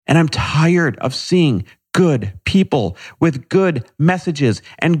And I'm tired of seeing good people with good messages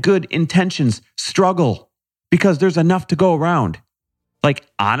and good intentions struggle because there's enough to go around. Like,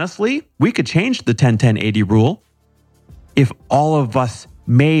 honestly, we could change the 10-10-80 rule if all of us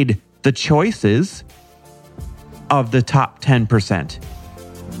made the choices of the top 10%.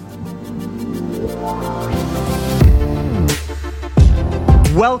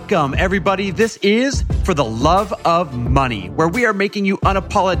 Welcome, everybody. This is For the Love of Money, where we are making you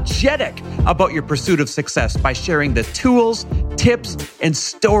unapologetic about your pursuit of success by sharing the tools, tips, and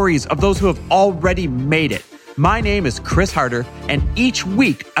stories of those who have already made it. My name is Chris Harder, and each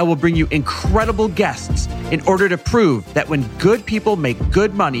week I will bring you incredible guests in order to prove that when good people make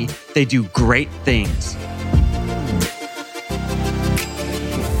good money, they do great things.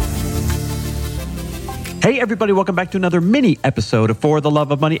 Hey everybody, welcome back to another mini episode of For the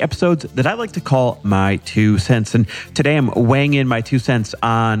Love of Money, episodes that I like to call my 2 cents. And today I'm weighing in my 2 cents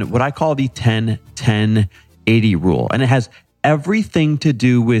on what I call the 10-10-80 rule. And it has everything to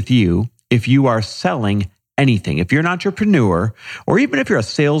do with you if you are selling anything. If you're an entrepreneur, or even if you're a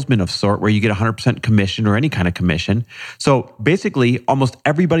salesman of sort where you get 100% commission or any kind of commission. So basically, almost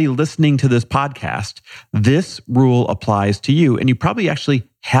everybody listening to this podcast, this rule applies to you. And you probably actually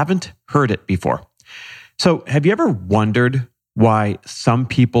haven't heard it before. So have you ever wondered why some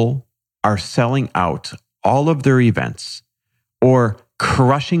people are selling out all of their events or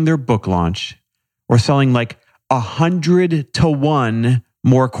crushing their book launch or selling like 100 to 1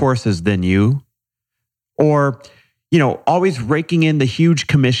 more courses than you? Or, always raking in the huge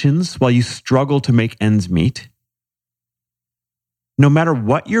commissions while you struggle to make ends meet? No matter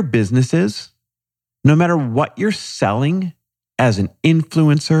what your business is, no matter what you're selling as an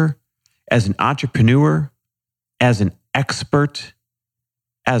influencer, as an entrepreneur, as an expert,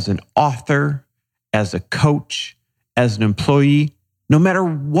 as an author, as a coach, as an employee, no matter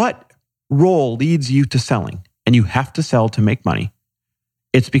what role leads you to selling, and you have to sell to make money,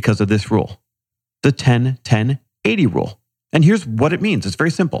 it's because of this rule, the 10-10-80 rule. And here's what it means. It's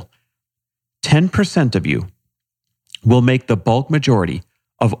very simple. 10% of you will make the bulk majority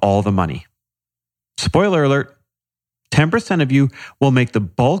of all the money. Spoiler alert, 10% of you will make the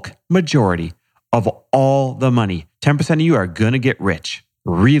bulk majority of all the money. 10% of you are going to get rich,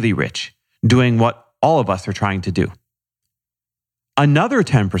 really rich, doing what all of us are trying to do. Another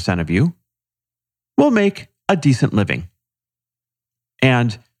 10% of you will make a decent living.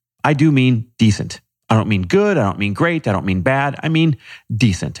 And I do mean decent. I don't mean good. I don't mean great. I don't mean bad. I mean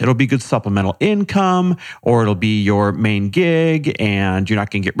decent. It'll be good supplemental income, or it'll be your main gig and you're not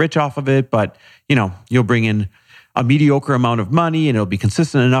going to get rich off of it, but you'll bring in a mediocre amount of money and it'll be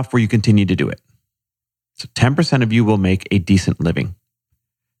consistent enough where you continue to do it. So 10% of you will make a decent living.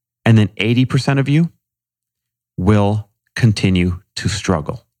 And then 80% of you will continue to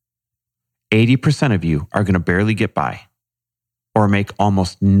struggle. 80% of you are going to barely get by or make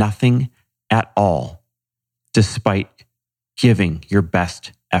almost nothing at all, despite giving your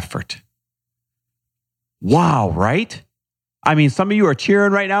best effort. Wow, right? I mean, some of you are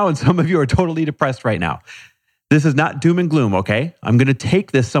cheering right now and some of you are totally depressed right now. This is not doom and gloom, okay? I'm going to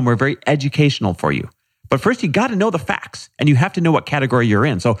take this somewhere very educational for you. But first, you got to know the facts and you have to know what category you're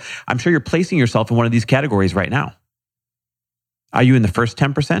in. So I'm sure you're placing yourself in one of these categories right now. Are you in the first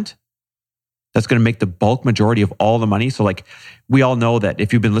 10%? That's going to make the bulk majority of all the money. So we all know that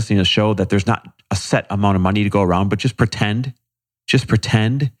if you've been listening to the show that there's not a set amount of money to go around, but just pretend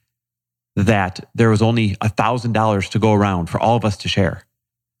that there was only $1,000 to go around for all of us to share.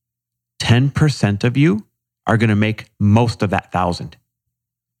 10% of you are going to make most of that 1,000.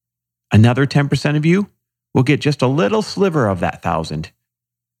 Another 10% of you will get just a little sliver of that 1,000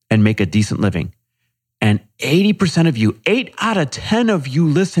 and make a decent living. And 80% of you, 8 out of 10 of you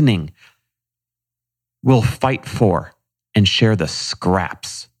listening, will fight for and share the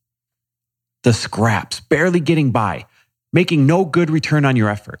scraps. The scraps, barely getting by, making no good return on your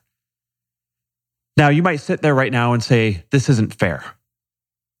effort. Now, you might sit there right now and say, this isn't fair.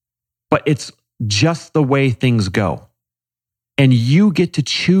 But it's just the way things go. And you get to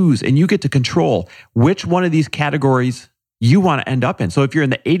choose and you get to control which one of these categories you want to end up in. So if you're in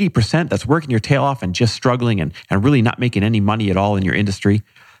the 80% that's working your tail off and just struggling and really not making any money at all in your industry,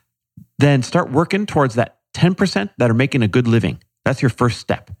 then start working towards that 10% that are making a good living. That's your first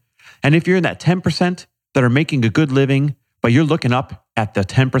step. And if you're in that 10% that are making a good living, but you're looking up at the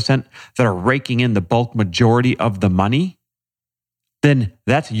 10% that are raking in the bulk majority of the money, then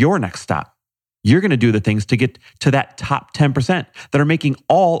that's your next stop. You're going to do the things to get to that top 10% that are making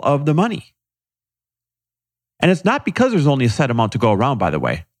all of the money. And it's not because there's only a set amount to go around, by the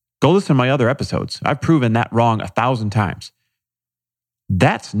way. Go listen to my other episodes. I've proven that wrong 1,000 times.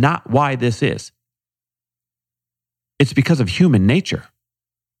 That's not why this is. It's because of human nature.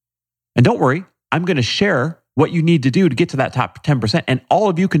 And don't worry, I'm going to share what you need to do to get to that top 10%. And all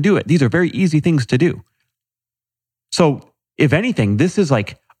of you can do it. These are very easy things to do. So if anything, this is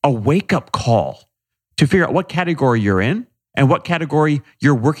like a wake-up call to figure out what category you're in and what category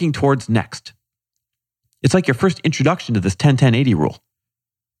you're working towards next. It's like your first introduction to this 10-10-80 rule.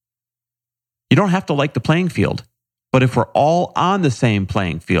 You don't have to like the playing field, but if we're all on the same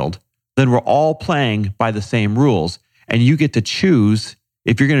playing field, then we're all playing by the same rules, and you get to choose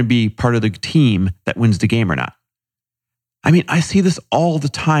if you're going to be part of the team that wins the game or not. I mean, I see this all the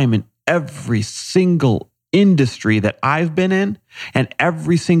time in every single industry that I've been in and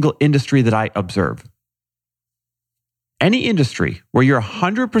every single industry that I observe. Any industry where you're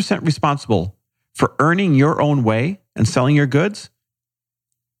 100% responsible for earning your own way and selling your goods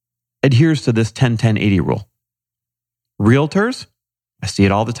adheres to this 10-10-80 rule. Realtors, I see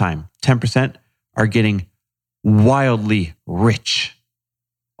it all the time, 10% are getting wildly rich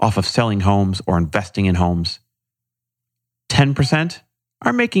off of selling homes or investing in homes. 10%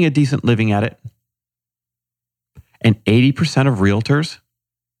 are making a decent living at it. And 80% of realtors,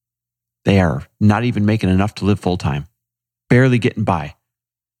 they are not even making enough to live full time, barely getting by.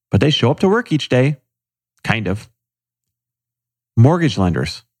 But they show up to work each day, kind of. Mortgage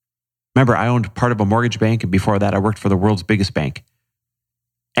lenders. Remember, I owned part of a mortgage bank, and before that, I worked for the world's biggest bank.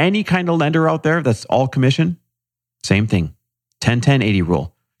 Any kind of lender out there that's all commission, same thing. 10-10-80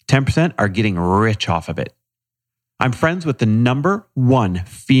 rule. 10% are getting rich off of it. I'm friends with the number one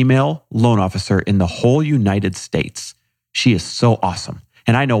female loan officer in the whole United States. She is so awesome.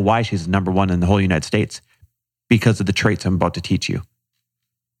 And I know why she's the number one in the whole United States, because of the traits I'm about to teach you.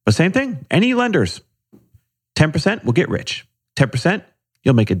 But same thing, any lenders, 10% will get rich. 10%,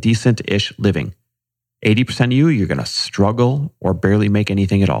 you'll make a decent-ish living. 80% of you, you're going to struggle or barely make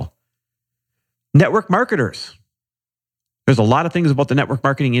anything at all. Network marketers. There's a lot of things about the network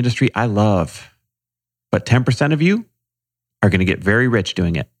marketing industry I love, but 10% of you are going to get very rich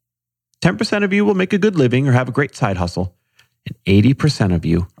doing it. 10% of you will make a good living or have a great side hustle, and 80% of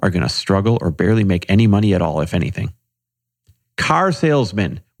you are going to struggle or barely make any money at all, if anything. Car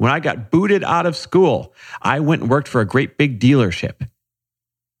salesman. When I got booted out of school, I went and worked for a great big dealership,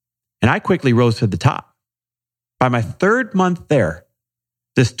 and I quickly rose to the top. By my third month there,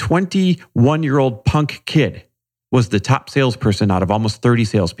 this 21-year-old punk kid was the top salesperson out of almost 30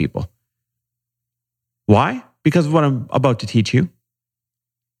 salespeople. Why? Because of what I'm about to teach you.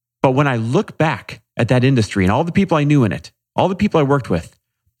 But when I look back at that industry and all the people I knew in it, all the people I worked with,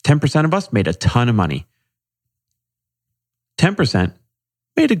 10% of us made a ton of money. 10%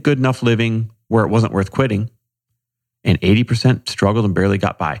 made a good enough living where it wasn't worth quitting. And 80% struggled and barely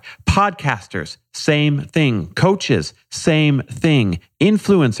got by. Podcasters, same thing. Coaches, same thing.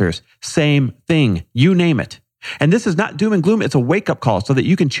 Influencers, same thing. You name it. And this is not doom and gloom. It's a wake-up call so that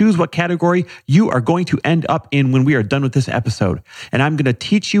you can choose what category you are going to end up in when we are done with this episode. And I'm going to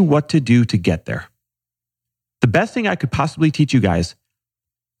teach you what to do to get there. The best thing I could possibly teach you guys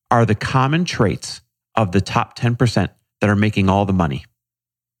are the common traits of the top 10% that are making all the money.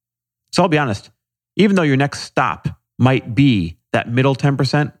 So I'll be honest, even though your next stop might be that middle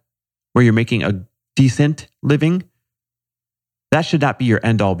 10% where you're making a decent living, that should not be your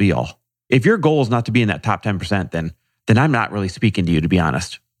end-all be-all. If your goal is not to be in that top 10%, then I'm not really speaking to you, to be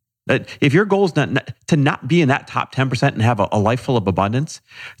honest. If your goal is to not be in that top 10% and have a life full of abundance,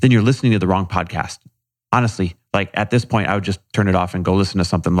 then you're listening to the wrong podcast. Honestly, like at this point, I would just turn it off and go listen to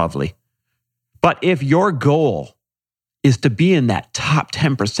something lovely. But if your goal is to be in that top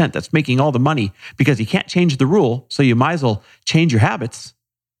 10% that's making all the money because you can't change the rule, so you might as well change your habits,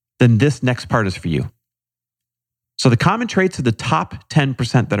 then this next part is for you. So the common traits of the top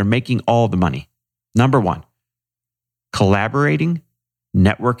 10% that are making all the money. Number one, collaborating,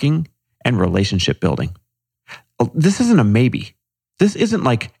 networking, and relationship building. This isn't a maybe. This isn't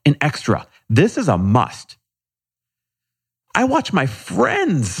like an extra. This is a must. I watch my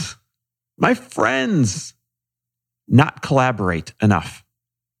friends not collaborate enough,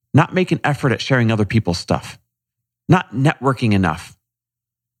 not make an effort at sharing other people's stuff, not networking enough,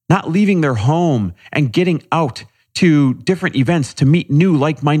 not leaving their home and getting out to different events to meet new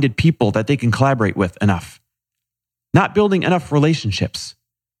like-minded people that they can collaborate with enough, not building enough relationships.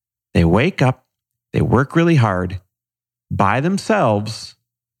 They wake up, they work really hard by themselves,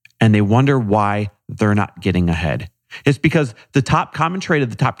 and they wonder why they're not getting ahead. It's because the top common trait of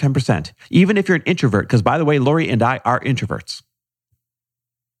the top 10%, even if you're an introvert, because by the way, Lori and I are introverts,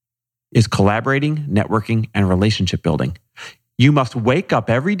 is collaborating, networking, and relationship building. You must wake up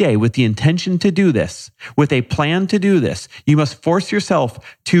every day with the intention to do this, with a plan to do this. You must force yourself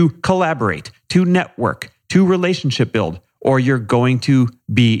to collaborate, to network, to relationship build, or you're going to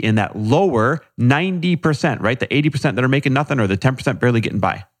be in that lower 90%, right? The 80% that are making nothing or the 10% barely getting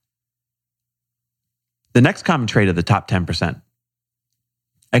by. The next common trait of the top 10%,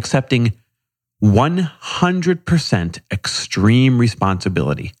 accepting 100% extreme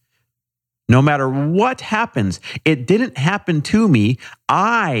responsibility. No matter what happens, it didn't happen to me,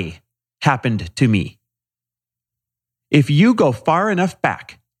 I happened to me. If you go far enough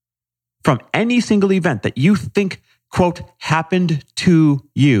back from any single event that you think, quote, happened to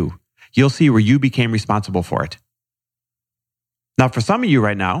you, you'll see where you became responsible for it. Now, for some of you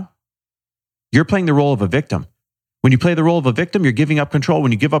right now, you're playing the role of a victim. When you play the role of a victim, you're giving up control.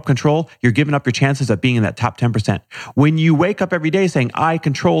 When you give up control, you're giving up your chances of being in that top 10%. When you wake up every day saying, I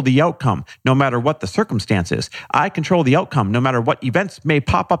control the outcome, no matter what the circumstance is. I control the outcome, no matter what events may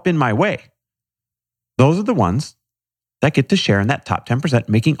pop up in my way. Those are the ones that get to share in that top 10%,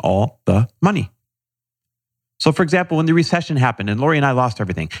 making all the money. So for example, when the recession happened and Lori and I lost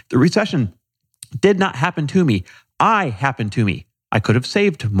everything, the recession did not happen to me. I happened to me. I could have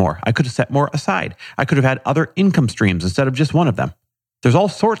saved more. I could have set more aside. I could have had other income streams instead of just one of them. There's all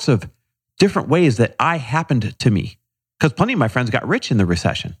sorts of different ways that I happened to me because plenty of my friends got rich in the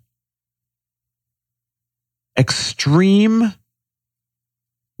recession. Extreme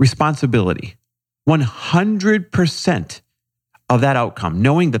responsibility, 100% of that outcome,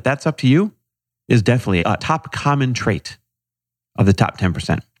 knowing that that's up to you, is definitely a top common trait of the top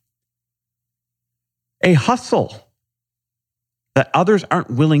 10%. A hustle that others aren't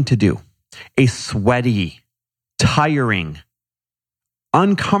willing to do. A sweaty, tiring,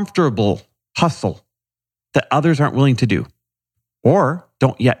 uncomfortable hustle that others aren't willing to do or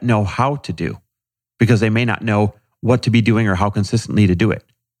don't yet know how to do because they may not know what to be doing or how consistently to do it,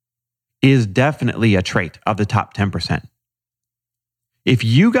 is definitely a trait of the top 10%. If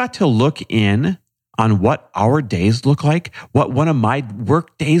you got to look in on what our days look like, what one of my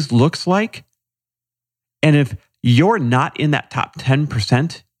work days looks like, and if you're not in that top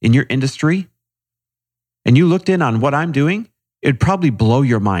 10% in your industry, and you looked in on what I'm doing, it'd probably blow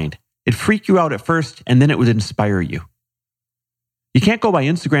your mind. It'd freak you out at first, and then it would inspire you. You can't go by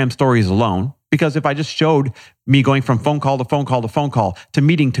Instagram stories alone, because if I just showed me going from phone call to phone call to phone call, to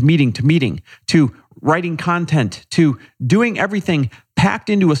meeting to meeting to meeting, to writing content, to doing everything packed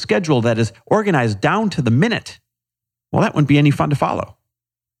into a schedule that is organized down to the minute, well, that wouldn't be any fun to follow.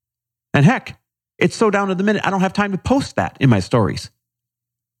 And heck, it's so down to the minute, I don't have time to post that in my stories.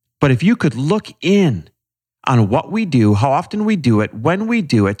 But if you could look in on what we do, how often we do it, when we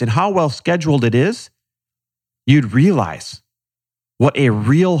do it, and how well scheduled it is, you'd realize what a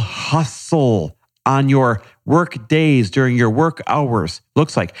real hustle on your work days during your work hours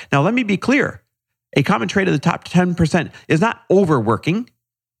looks like. Now, let me be clear. A common trait of the top 10% is not overworking.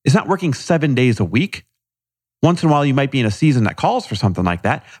 It's not working 7 days a week. Once in a while, you might be in a season that calls for something like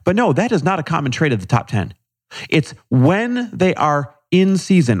that. But no, that is not a common trait of the top 10. It's when they are in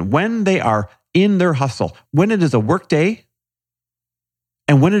season, when they are in their hustle, when it is a work day,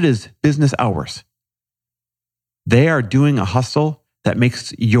 and when it is business hours. They are doing a hustle that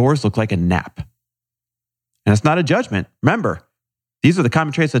makes yours look like a nap. And it's not a judgment. Remember, these are the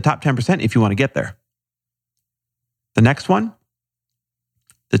common traits of the top 10% if you want to get there. The next one,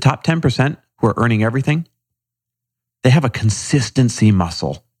 the top 10% who are earning everything, they have a consistency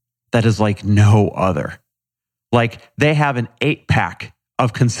muscle that is like no other. Like they have an 8-pack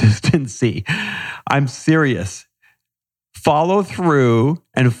of consistency. I'm serious. Follow through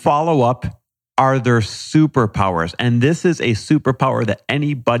and follow up are their superpowers. And this is a superpower that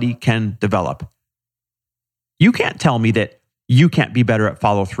anybody can develop. You can't tell me that you can't be better at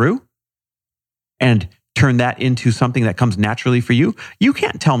follow through and turn that into something that comes naturally for you. You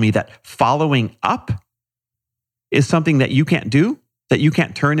can't tell me that following up is something that you can't do, that you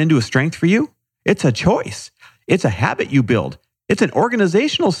can't turn into a strength for you. It's a choice. It's a habit you build. It's an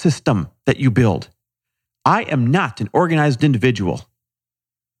organizational system that you build. I am not an organized individual,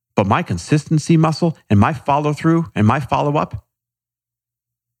 but my consistency muscle and my follow through and my follow up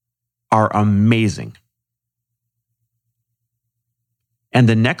are amazing. And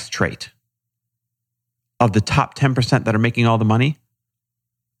the next trait of the top 10% that are making all the money,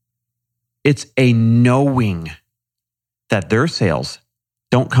 it's a knowing that their sales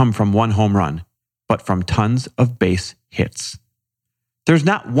don't come from one home run, but from tons of base hits. There's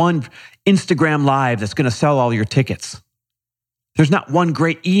not one Instagram Live that's going to sell all your tickets. There's not one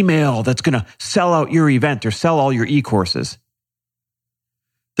great email that's going to sell out your event or sell all your e-courses.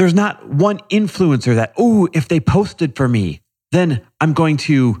 There's not one influencer that, if they posted for me, then I'm going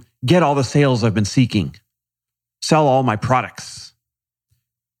to get all the sales I've been seeking, sell all my products.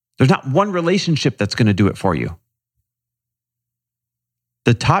 There's not one relationship that's going to do it for you.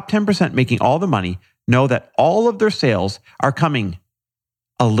 The top 10% making all the money know that all of their sales are coming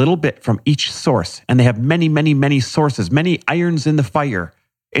a little bit from each source, and they have many, many, many sources, many irons in the fire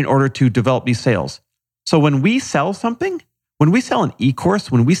in order to develop these sales. So when we sell something, when we sell an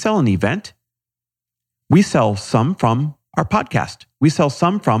e-course, when we sell an event, we sell some from our podcast. We sell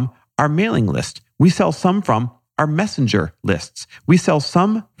some from our mailing list. We sell some from our messenger lists. We sell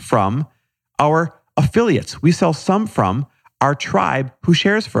some from our affiliates. We sell some from our tribe who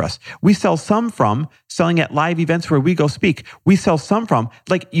shares for us. We sell some from selling at live events where we go speak. We sell some from,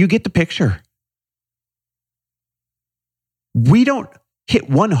 you get the picture. We don't hit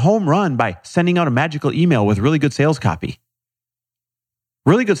one home run by sending out a magical email with really good sales copy.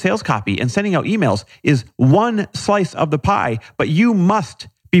 Really good sales copy and sending out emails is one slice of the pie, but you must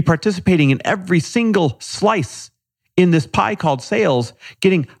be participating in every single slice in this pie called sales,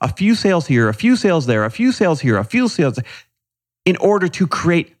 getting a few sales here, a few sales there, a few sales here, a few sales there, in order to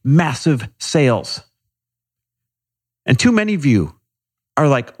create massive sales. And too many of you are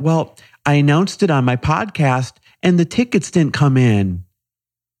like, well, I announced it on my podcast and the tickets didn't come in.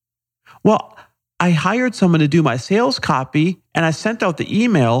 Well, I hired someone to do my sales copy and I sent out the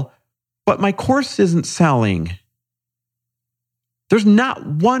email, but my course isn't selling. There's not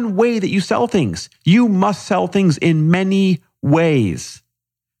one way that you sell things. You must sell things in many ways.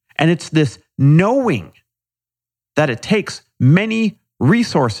 And it's this knowing that it takes many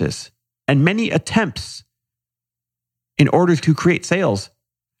resources and many attempts in order to create sales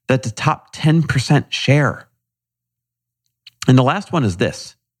that the top 10% share. And the last one is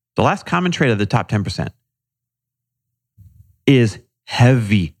this. The last common trait of the top 10% is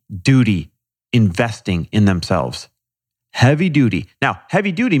heavy duty investing in themselves. Heavy duty. Now,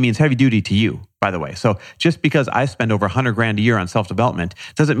 heavy duty means heavy duty to you, by the way. So just because I spend over $100,000 a year on self-development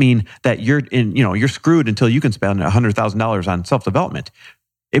doesn't mean that you're screwed until you can spend $100,000 on self-development.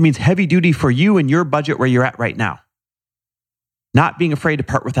 It means heavy duty for you and your budget where you're at right now. Not being afraid to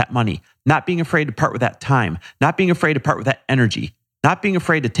part with that money, not being afraid to part with that time, not being afraid to part with that energy, not being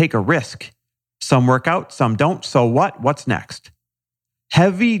afraid to take a risk. Some work out, some don't. So what? What's next?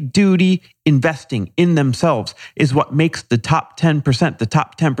 Heavy duty investing in themselves is what makes the top 10%, the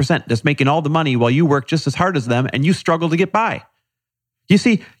top 10% that's making all the money while you work just as hard as them and you struggle to get by. You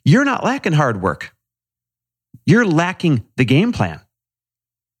see, you're not lacking hard work. You're lacking the game plan.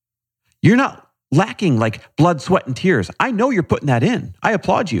 You're not lacking blood, sweat, and tears. I know you're putting that in. I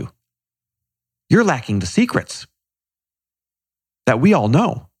applaud you. You're lacking the secrets that we all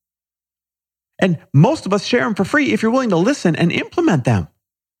know. And most of us share them for free if you're willing to listen and implement them.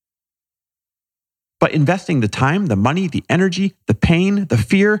 But investing the time, the money, the energy, the pain, the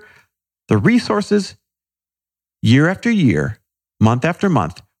fear, the resources, year after year, month after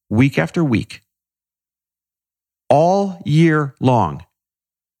month, week after week, all year long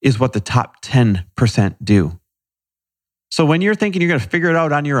is what the top 10% do. So when you're thinking you're going to figure it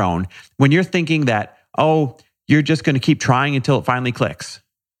out on your own, when you're thinking that, you're just going to keep trying until it finally clicks,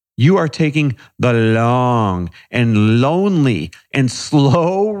 you are taking the long and lonely and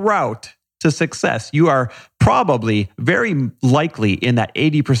slow route to success. You are probably very likely in that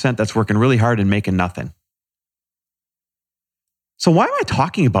 80% that's working really hard and making nothing. So why am I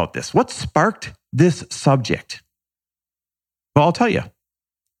talking about this? What sparked this subject? Well, I'll tell you.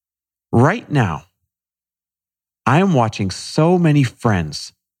 Right now, I am watching so many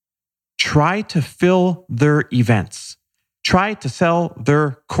friends try to fill their events, try to sell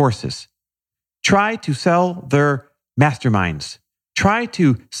their courses, try to sell their masterminds, try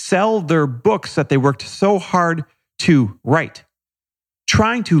to sell their books that they worked so hard to write,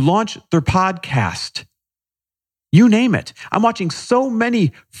 trying to launch their podcast. You name it. I'm watching so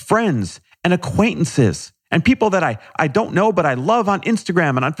many friends and acquaintances and people that I don't know, but I love on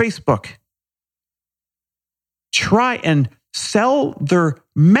Instagram and on Facebook try and sell their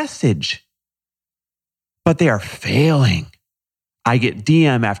message, but they are failing. I get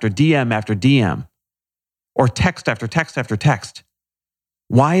DM after DM after DM or text after text after text.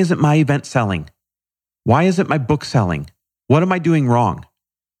 Why isn't my event selling? Why isn't my book selling? What am I doing wrong?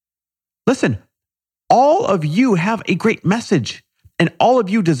 Listen, all of you have a great message and all of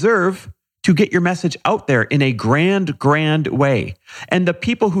you deserve to get your message out there in a grand way. And the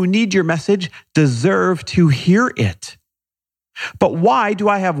people who need your message deserve to hear it. But why do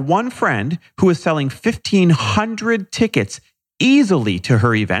I have one friend who is selling 1,500 tickets easily to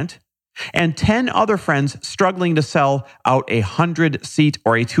her event and 10 other friends struggling to sell out a 100-seat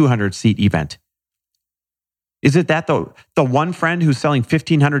or a 200-seat event? Is it that the one friend who's selling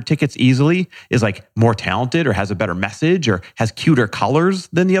 1,500 tickets easily is like more talented or has a better message or has cuter colors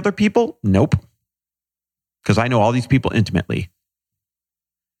than the other people? Nope. Because I know all these people intimately.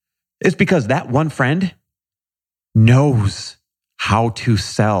 It's because that one friend knows how to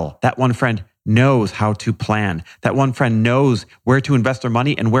sell. That one friend knows how to plan. That one friend knows where to invest their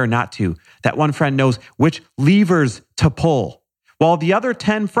money and where not to. That one friend knows which levers to pull. While the other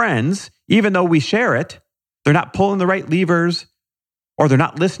 10 friends, even though we share it, they're not pulling the right levers, or they're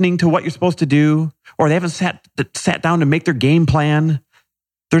not listening to what you're supposed to do, or they haven't sat down to make their game plan.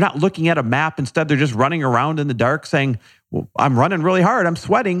 They're not looking at a map. Instead, they're just running around in the dark saying, well, I'm running really hard. I'm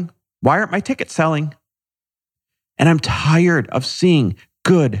sweating. Why aren't my tickets selling? And I'm tired of seeing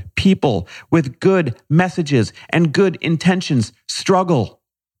good people with good messages and good intentions struggle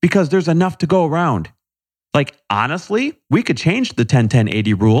because there's enough to go around. Like, honestly, we could change the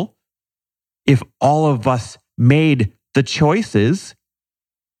 10-10-80 rule if all of us made the choices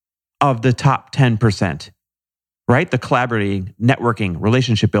of the top 10%, right? The collaborating, networking,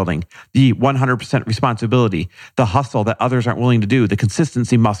 relationship building, the 100% responsibility, the hustle that others aren't willing to do, the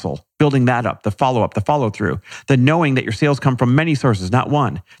consistency muscle, building that up, the follow through, the knowing that your sales come from many sources, not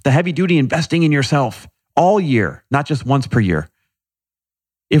one, the heavy duty investing in yourself all year, not just once per year.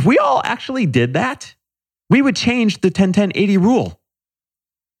 If we all actually did that, we would change the 10-10-80 rule.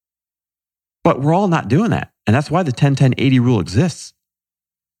 But we're all not doing that. And that's why the 10-10-80 rule exists.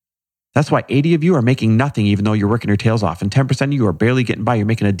 That's why 80 of you are making nothing even though you're working your tails off. And 10% of you are barely getting by. You're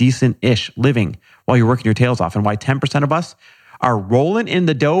making a decent-ish living while you're working your tails off. And why 10% of us are rolling in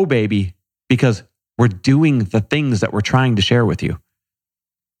the dough, baby, because we're doing the things that we're trying to share with you.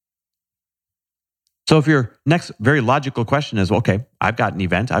 So if your next very logical question is, well, okay, I've got an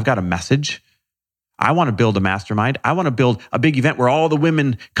event, I've got a message, I want to build a mastermind. I want to build a big event where all the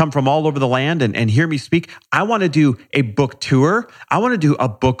women come from all over the land and hear me speak. I want to do a book tour. I want to do a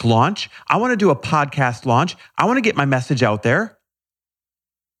book launch. I want to do a podcast launch. I want to get my message out there.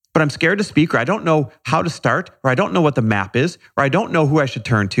 But I'm scared to speak, or I don't know how to start, or I don't know what the map is, or I don't know who I should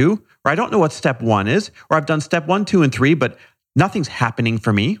turn to, or I don't know what step 1 is, or I've done step 1, 2, and 3, but nothing's happening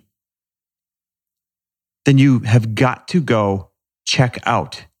for me. Then you have got to go check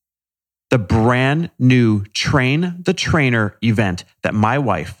out the brand new Train the Trainer event that my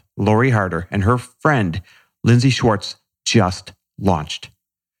wife, Lori Harder, and her friend, Lindsay Schwartz, just launched.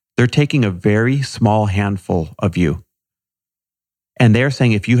 They're taking a very small handful of you. And they're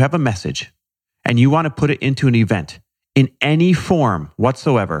saying if you have a message and you want to put it into an event in any form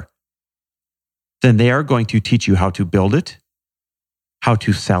whatsoever, then they are going to teach you how to build it, how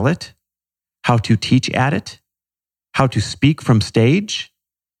to sell it, how to teach at it, how to speak from stage,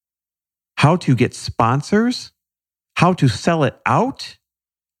 how to get sponsors, how to sell it out,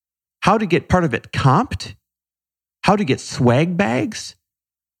 how to get part of it comped, how to get swag bags,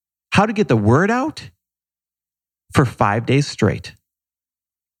 how to get the word out for 5 days straight.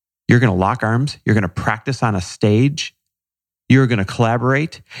 You're going to lock arms. You're going to practice on a stage. You're going to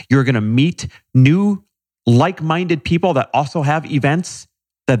collaborate. You're going to meet new like-minded people that also have events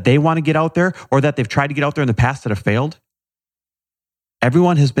that they want to get out there or that they've tried to get out there in the past that have failed.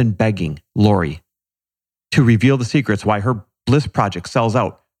 Everyone has been begging Lori to reveal the secrets why her Bliss Project sells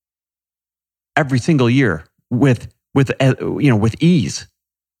out every single year with ease.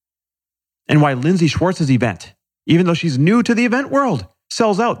 And why Lindsay Schwartz's event, even though she's new to the event world,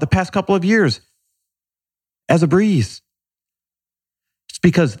 sells out the past couple of years as a breeze. It's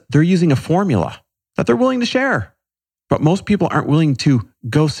because they're using a formula that they're willing to share. But most people aren't willing to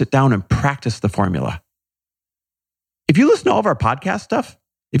go sit down and practice the formula. If you listen to all of our podcast stuff,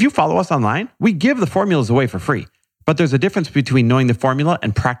 if you follow us online, we give the formulas away for free. But there's a difference between knowing the formula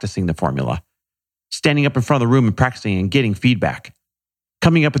and practicing the formula. Standing up in front of the room and practicing and getting feedback.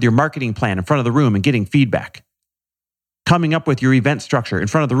 Coming up with your marketing plan in front of the room and getting feedback. Coming up with your event structure in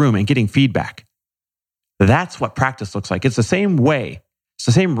front of the room and getting feedback. That's what practice looks like. It's the same way. It's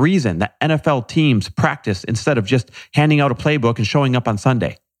the same reason that NFL teams practice instead of just handing out a playbook and showing up on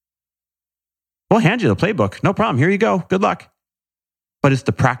Sunday. We'll hand you the playbook. No problem. Here you go. Good luck. But it's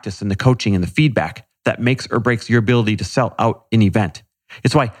the practice and the coaching and the feedback that makes or breaks your ability to sell out an event.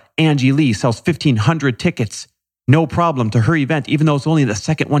 It's why Angie Lee sells 1,500 tickets, no problem, to her event, even though it's only the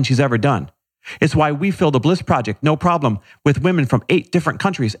second one she's ever done. It's why we fill the Bliss Project, no problem, with women from 8 different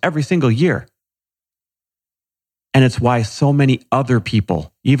countries every single year. And it's why so many other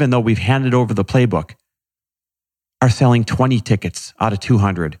people, even though we've handed over the playbook, are selling 20 tickets out of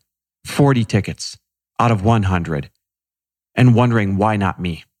 200, 40 tickets out of 100, and wondering why not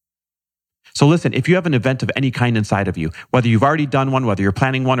me. So listen, if you have an event of any kind inside of you, whether you've already done one, whether you're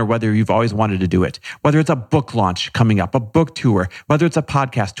planning one, or whether you've always wanted to do it, whether it's a book launch coming up, a book tour, whether it's a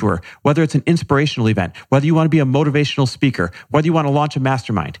podcast tour, whether it's an inspirational event, whether you want to be a motivational speaker, whether you want to launch a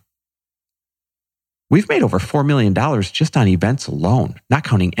mastermind, we've made over $4 million just on events alone, not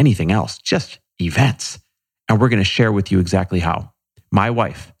counting anything else, just events. And we're going to share with you exactly how. My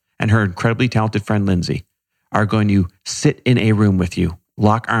wife and her incredibly talented friend, Lindsay, are going to sit in a room with you,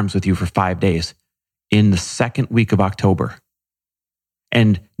 lock arms with you for 5 days in the second week of October,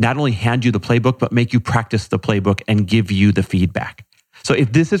 and not only hand you the playbook, but make you practice the playbook and give you the feedback. So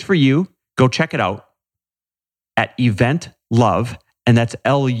if this is for you, go check it out at Event Love, and that's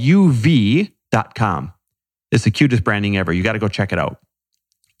LUV.com. It's the cutest branding ever. You got to go check it out.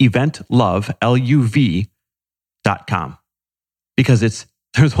 EventLove, LUV.com. Because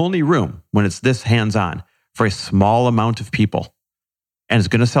there's only room when it's this hands-on for a small amount of people. And it's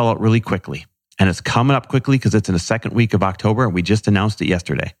going to sell out really quickly. And it's coming up quickly because it's in the second week of October, and we just announced it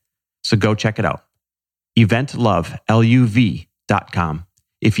yesterday. So go check it out. EventLove, LUV.com.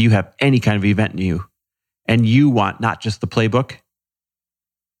 If you have any kind of event in you, and you want not just the playbook,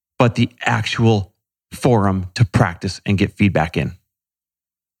 but the actual forum to practice and get feedback in.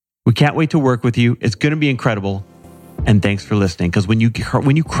 We can't wait to work with you. It's going to be incredible. And thanks for listening, because when you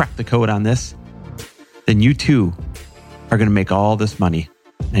crack the code on this, then you too are going to make all this money.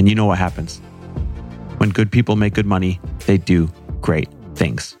 And you know what happens. When good people make good money, they do great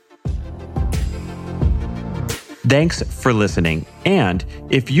things. Thanks for listening. And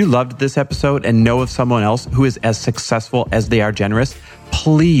if you loved this episode and know of someone else who is as successful as they are generous,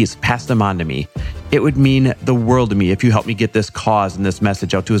 please pass them on to me. It would mean the world to me if you help me get this cause and this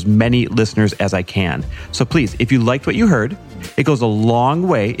message out to as many listeners as I can. So please, if you liked what you heard, it goes a long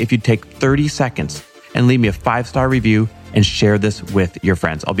way if you take 30 seconds and leave me a 5-star review and share this with your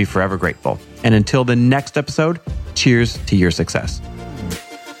friends. I'll be forever grateful. And until the next episode, cheers to your success.